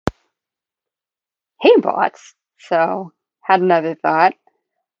Hey bots. So, had another thought.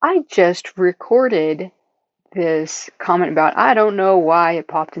 I just recorded this comment about I don't know why it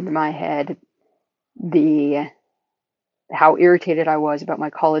popped into my head the how irritated I was about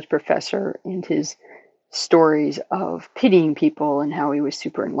my college professor and his stories of pitying people and how he was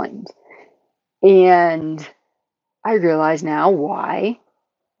super enlightened. And I realize now why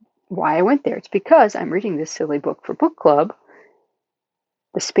I went there. It's because I'm reading this silly book for book club,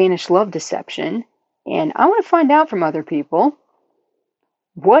 The Spanish Love Deception, and I want to find out from other people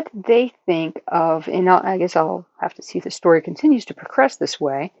what they think of, and I guess I'll have to see if the story continues to progress this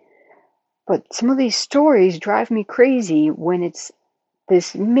way, but some of these stories drive me crazy when it's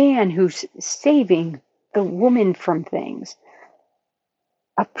this man who's saving the woman from things.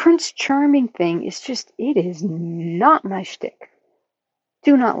 A Prince Charming thing is just, it is not my shtick.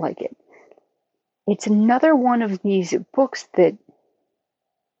 Do not like it. It's another one of these books that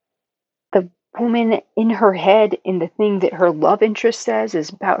the woman in her head and the thing that her love interest says is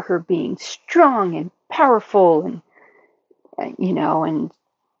about her being strong and powerful and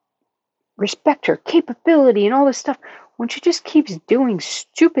respect her capability and all this stuff when she just keeps doing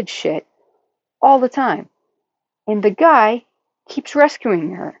stupid shit all the time. And the guy keeps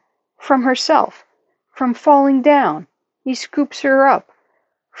rescuing her from herself, from falling down. He scoops her up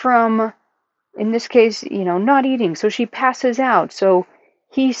from, in this case, not eating, so she passes out. So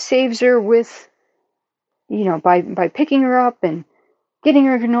he saves her with, by picking her up and getting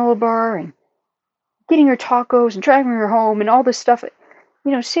her a granola bar and getting her tacos and driving her home and all this stuff,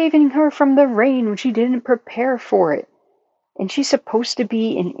 saving her from the rain when she didn't prepare for it. And she's supposed to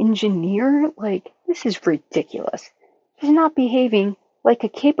be an engineer? Like, this is ridiculous. She's not behaving like a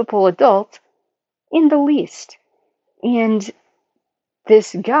capable adult in the least. And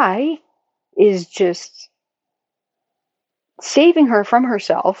this guy is just saving her from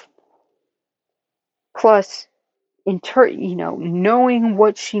herself, plus, knowing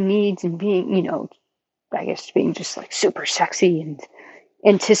what she needs and being, I guess being just like super sexy and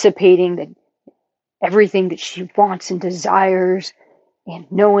anticipating that everything that she wants and desires and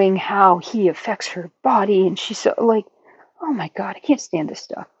knowing how he affects her body. And she's so like, oh my God, I can't stand this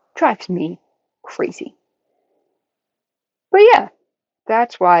stuff. It drives me crazy. But yeah,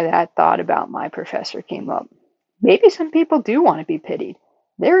 that's why that thought about my professor came up. Maybe some people do want to be pitied.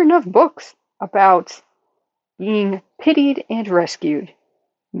 There are enough books about being pitied and rescued.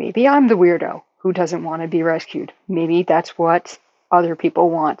 Maybe I'm the weirdo who doesn't want to be rescued. Maybe that's what other people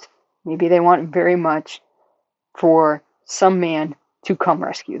want. Maybe they want very much for some man to come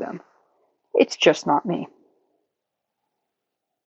rescue them. It's just not me.